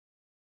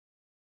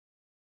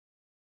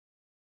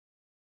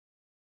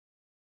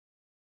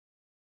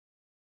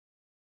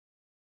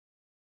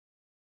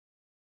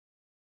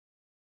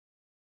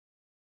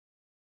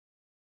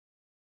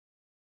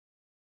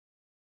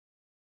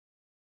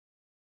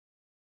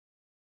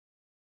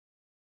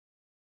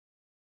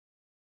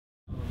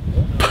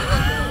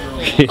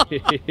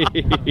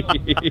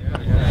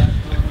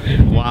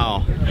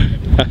Wow.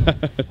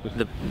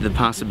 The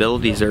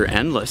possibilities are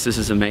endless. This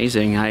is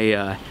amazing.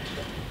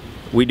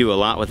 We do a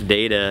lot with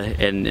data,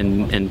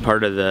 and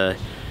part of the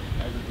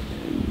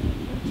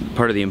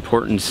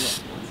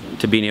importance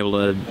to being able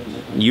to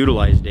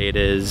utilize data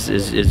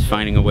is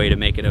finding a way to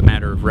make it a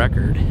matter of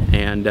record.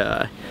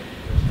 And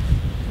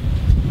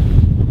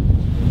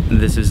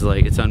this is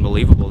like, it's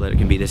unbelievable that it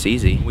can be this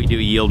easy. We do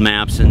yield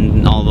maps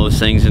and all those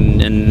things,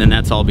 and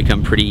that's all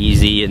become pretty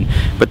easy.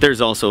 But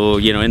there's also,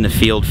 you know, in the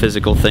field,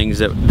 physical things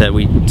that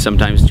we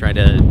sometimes try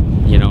to,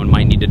 you know, and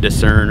might need to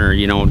discern, or,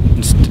 you know,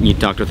 you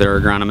talked with our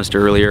agronomist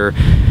earlier.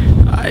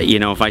 You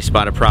know, if I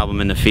spot a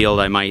problem in the field,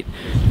 I might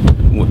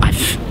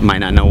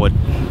not know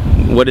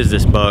what is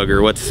this bug,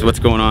 or what's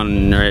going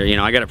on, or, you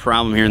know, I got a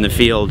problem here in the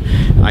field.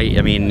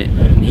 I mean,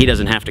 he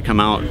doesn't have to come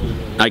out.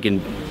 I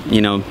can, you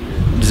know,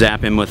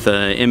 zap him with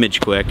an image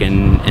quick,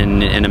 and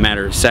in a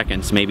matter of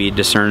seconds maybe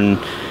discern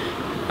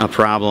a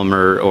problem,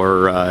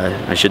 or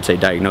I should say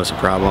diagnose a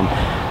problem.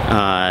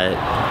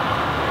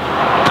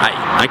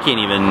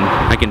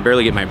 I can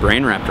barely get my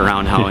brain wrapped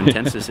around how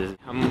intense this is.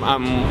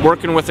 I'm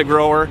working with a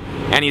grower,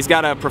 and he's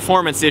got a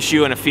performance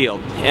issue in a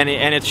field, and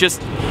it's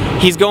just,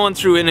 he's going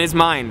through in his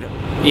mind,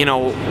 you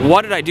know,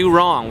 what did I do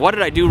wrong? What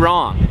did I do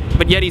wrong?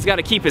 But yet he's got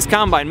to keep his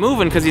combine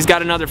moving because he's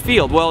got another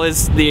field. Well,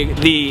 is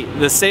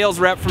the sales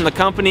rep from the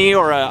company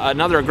or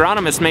another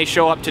agronomist may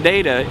show up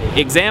today to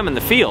examine the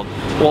field.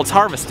 Well, it's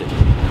harvested.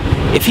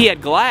 If he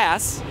had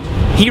glass,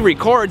 he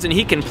records and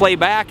he can play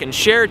back and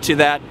share to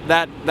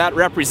that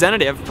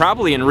representative,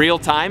 probably in real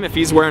time. If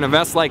he's wearing a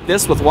vest like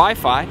this with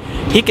Wi-Fi,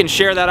 he can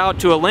share that out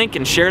to a link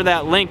and share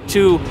that link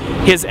to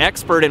his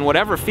expert in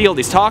whatever field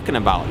he's talking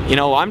about. You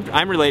know,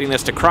 I'm relating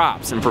this to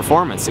crops and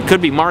performance. It could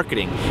be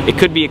marketing, it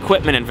could be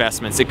equipment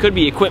investments, it could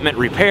be equipment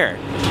repair.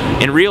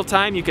 In real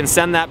time, you can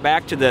send that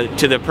back to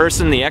the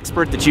person, the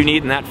expert that you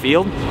need in that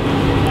field.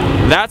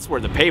 That's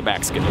where the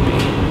payback's going to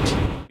be.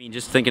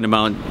 Just thinking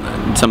about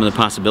some of the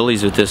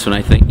possibilities with this one,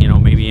 I think, you know,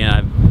 maybe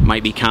I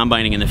might be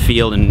combining in the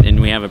field,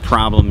 and we have a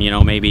problem. You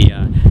know, maybe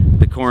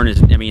the corn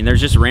is, I mean,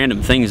 there's just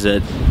random things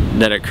that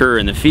occur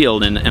in the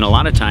field, and a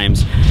lot of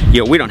times,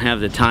 you know, we don't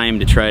have the time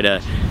to try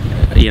to,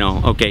 you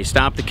know, okay,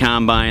 stop the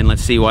combine,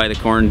 let's see why the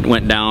corn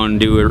went down,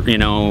 do, you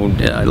know,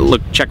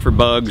 check for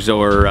bugs,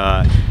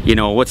 or you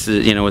know, what's the,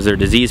 you know, is there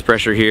disease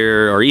pressure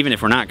here? Or even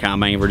if we're not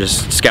combining, we're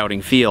just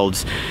scouting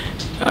fields,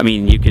 I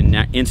mean, you can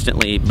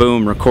instantly,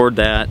 boom, record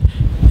that,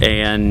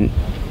 and,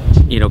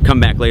 you know, come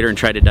back later and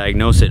try to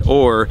diagnose it.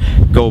 Or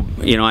go,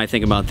 you know, I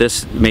think about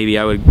this, maybe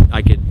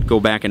I could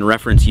go back and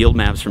reference yield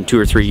maps from 2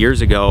 or 3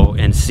 years ago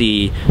and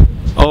see,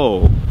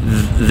 oh,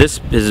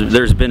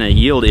 there's been a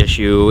yield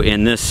issue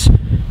in this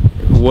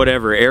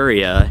whatever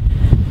area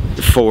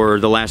for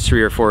the last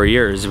 3 or 4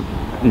 years.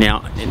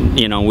 Now,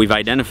 you know, we've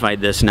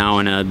identified this now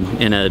in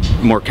a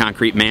more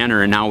concrete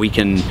manner, and now we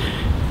can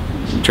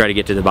try to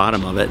get to the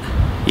bottom of it.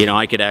 You know,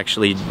 I could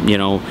actually, you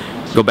know,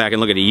 go back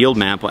and look at a yield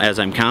map as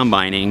I'm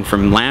combining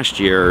from last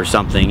year or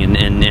something,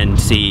 and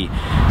see,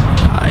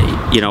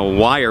 you know,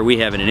 why are we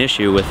having an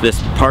issue with this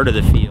part of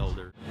the field?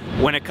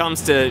 When it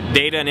comes to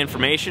data and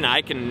information,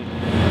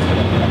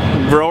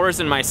 growers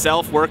and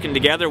myself working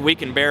together, we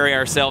can bury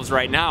ourselves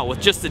right now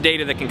with just the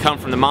data that can come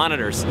from the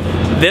monitors.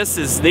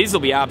 These will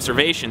be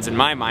observations in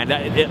my mind.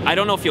 I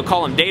don't know if you'll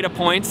call them data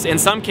points. In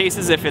some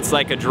cases, if it's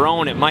like a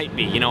drone, it might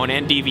be, you know, an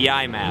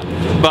NDVI map.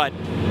 But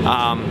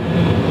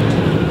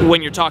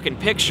when you're talking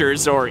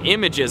pictures or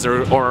images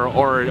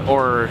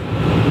or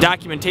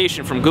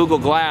documentation from Google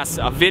Glass,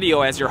 a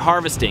video as you're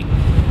harvesting,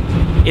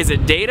 is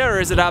it data or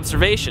is it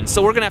observation?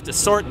 So we're going to have to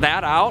sort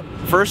that out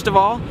first of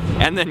all,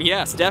 and then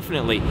yes,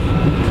 definitely,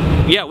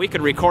 yeah, we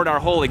could record our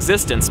whole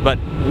existence, but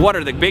what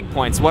are the big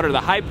points? What are the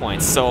high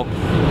points? So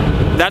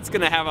that's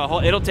going to have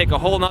it'll take a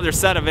whole nother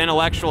set of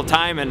intellectual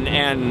time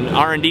and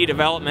R&D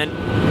development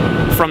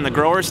from the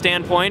grower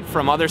standpoint,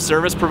 from other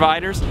service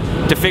providers,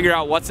 to figure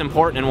out what's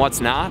important and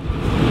what's not.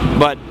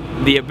 But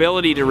the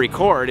ability to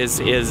record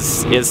is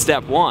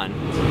step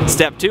one.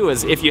 Step two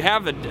is if you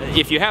have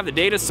the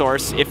data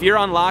source, if you're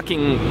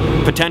unlocking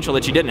potential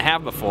that you didn't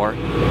have before,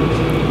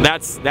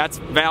 that's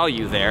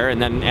value there,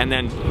 and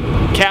then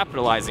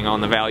capitalizing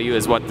on the value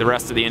is what the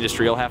rest of the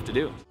industry will have to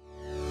do.